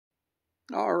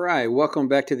All right, welcome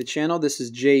back to the channel. This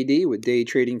is JD with Day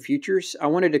Trading Futures. I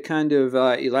wanted to kind of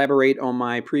elaborate on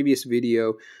my previous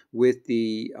video with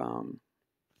the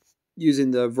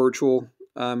using the virtual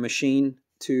machine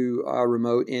to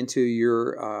remote into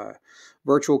your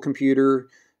virtual computer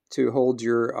to hold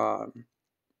your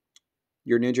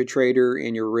NinjaTrader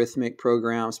and your Rhythmic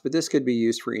programs. But this could be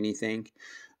used for anything.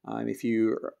 If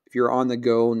you're on the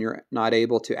go and you're not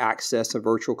able to access a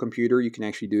virtual computer, you can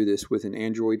actually do this with an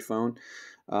Android phone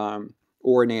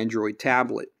or an Android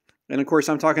tablet. And of course,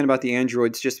 I'm talking about the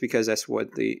Androids just because that's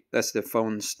the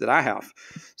phones that I have.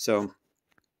 So,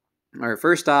 all right,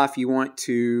 first off, you want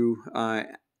to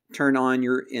turn on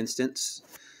your instance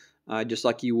just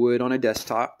like you would on a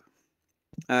desktop.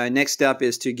 Next step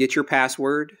is to get your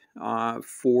password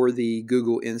for the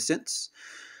Google instance.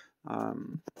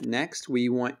 Next, we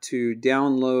want to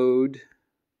download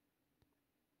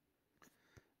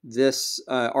this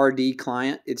RD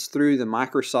client. It's through the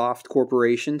Microsoft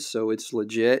Corporation, so it's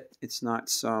legit. It's not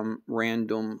some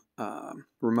random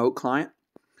remote client.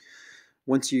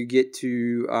 Once you get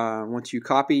to, once you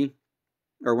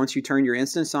turn your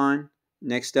instance on,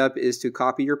 next step is to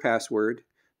copy your password.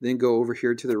 Then go over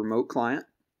here to the remote client.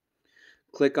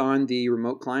 Click on the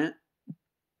remote client.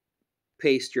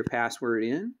 Paste your password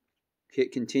in.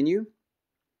 Hit continue.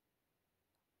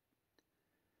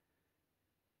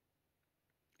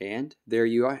 And there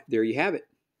you are. There you have it.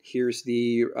 Here's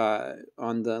the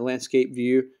on the landscape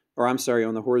view, or I'm sorry,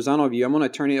 on the horizontal view. I'm going to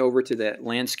turn it over to that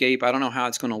landscape. I don't know how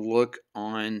it's going to look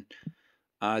on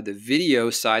the video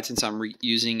side since I'm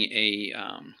using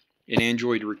an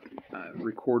Android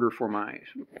recorder for my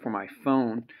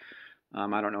phone.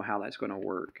 I don't know how that's going to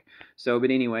work. So,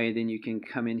 but anyway, then you can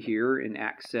come in here and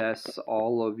access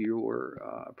all of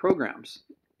your programs.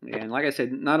 And like I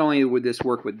said, not only would this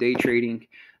work with day trading,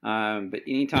 but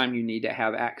anytime you need to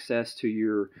have access to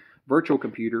your virtual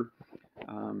computer,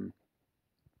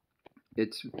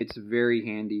 it's very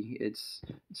handy. It's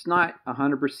not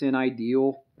 100%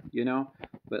 ideal, you know,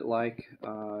 but like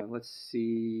let's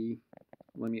see.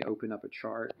 Let me open up a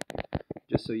chart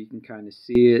just so you can kind of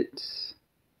see it.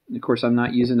 Of course, I'm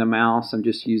not using a mouse. I'm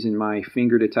just using my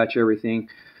finger to touch everything.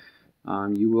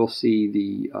 You will see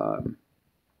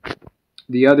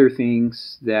the other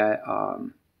things that,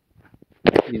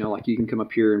 you know, like you can come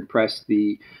up here and press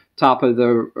the top of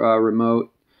the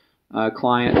remote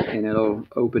client, and it'll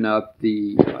open up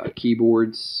the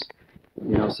keyboards,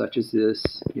 you know, such as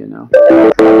this, you know.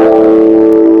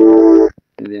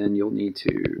 And then you'll need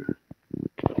to,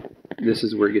 this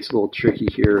is where it gets a little tricky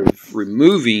here of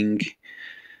removing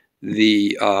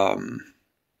the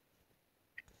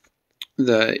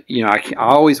you know, I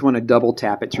always want to double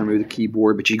tap it to remove the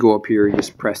keyboard, but you go up here and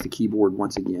just press the keyboard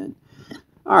once again.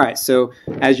 Alright, so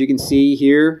as you can see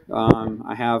here,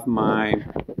 I have my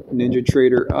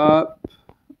NinjaTrader up.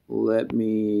 Let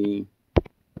me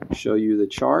show you the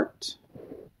chart.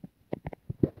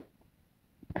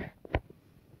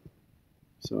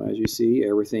 So as you see,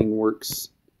 everything works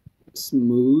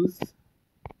smooth.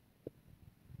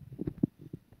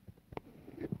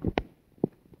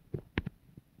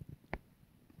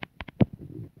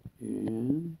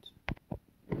 And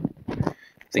I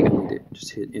think I need to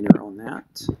just hit enter on that.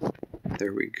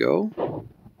 There we go.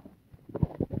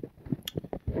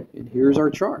 And here's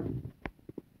our chart.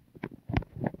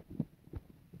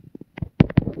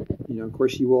 You know, of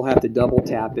course, you will have to double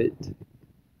tap it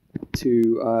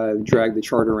to drag the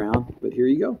chart around, but here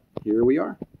you go. Here we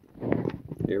are.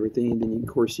 Everything. Then, of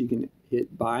course, you can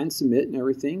hit buy and submit and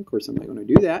everything. Of course, I'm not going to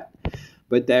do that,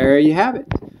 but there you have it.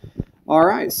 All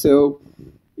right, so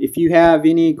if you have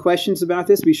any questions about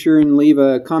this, be sure and leave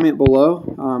a comment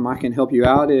below. I can help you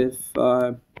out if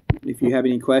you have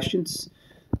any questions.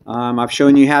 I've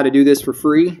shown you how to do this for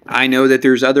free. I know that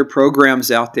there's other programs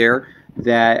out there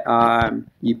that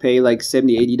you pay like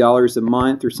 $70, $80 a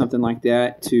month or something like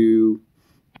that to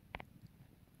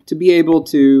be able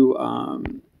to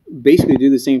basically do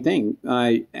the same thing.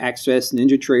 Access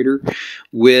NinjaTrader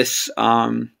with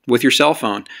your cell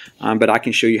phone. But I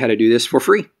can show you how to do this for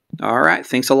free. All right,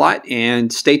 thanks a lot,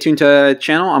 and stay tuned to the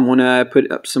channel. I'm going to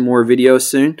put up some more videos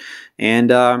soon. And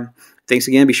thanks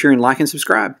again. Be sure and like and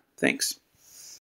subscribe. Thanks.